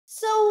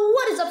So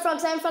what is up,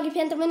 frogs? I'm Froggy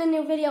Panther in a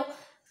new video,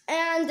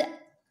 and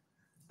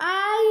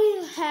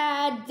I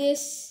had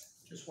this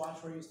Just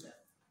watch where you step.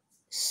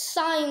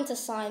 science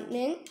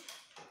assignment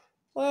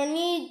where I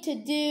need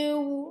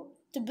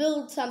to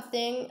build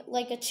something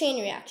like a chain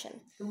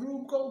reaction. The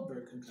rube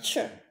Goldberg contraption.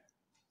 Sure.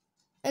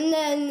 And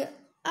then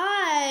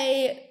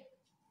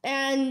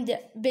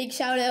big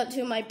shout out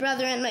to my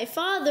brother and my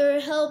father,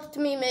 helped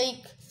me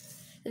make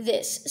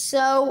this.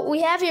 So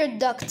we have here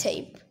duct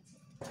tape.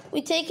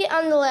 We take it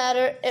on the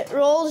ladder, it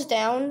rolls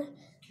down,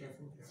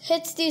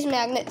 hits these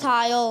magnet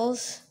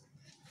tiles,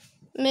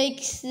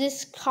 makes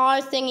this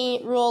car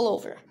thingy roll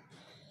over.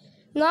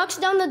 Knocks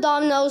down the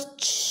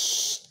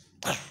dominoes.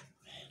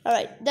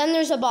 Alright, then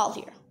there's a ball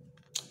here.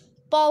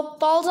 Ball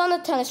falls on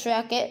a tennis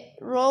racket,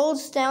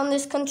 rolls down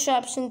this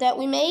contraption that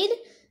we made,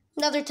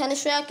 another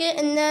tennis racket,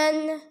 and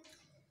then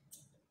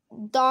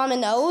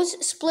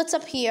dominoes, splits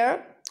up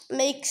here,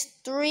 makes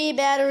 3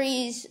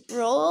 batteries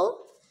roll.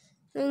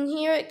 And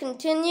here it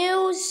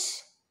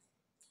continues,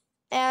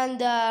 and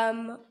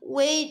I'm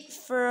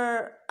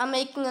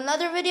making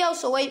another video,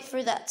 so wait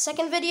for that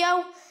second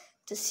video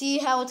to see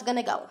how it's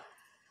gonna go.